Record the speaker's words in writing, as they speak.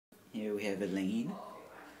There we have Elaine,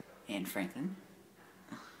 and Franklin,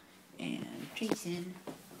 and Jason.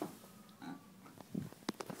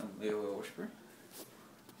 A little whisper.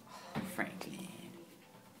 Franklin.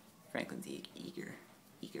 Franklin's eager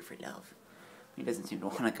for love. He doesn't seem to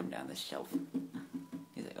want to come down this shelf.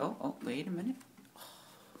 He's like, oh, wait a minute.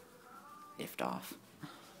 Lift off.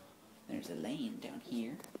 There's Elaine down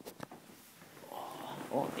here.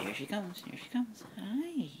 Oh, there she comes. Here she comes.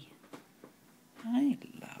 Hi. Hi,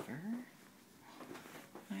 lover.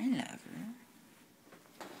 Hi, lover.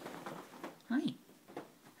 Hi.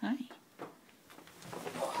 Hi.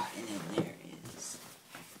 Oh, and then there is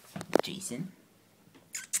Jason.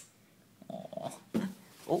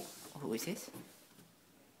 Oh, who is this?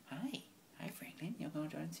 Hi. Hi, Franklin. You want to go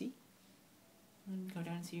down and see? Go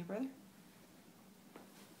down and see your brother?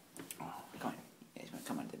 Oh, come on. You guys want to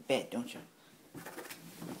come onto the bed, don't you?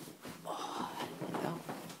 Oh, hello.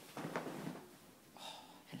 Oh,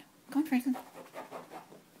 hello. Come on, Franklin.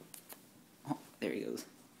 Oh, there he goes.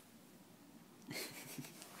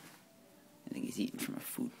 I think he's eating from a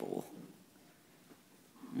food bowl.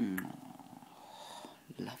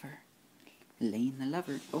 Lover. Elaine the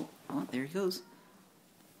lover. Oh, there he goes.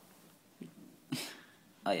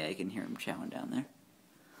 Oh yeah, I can hear him chowing down there.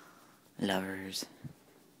 Lovers.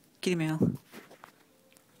 Kitty meow.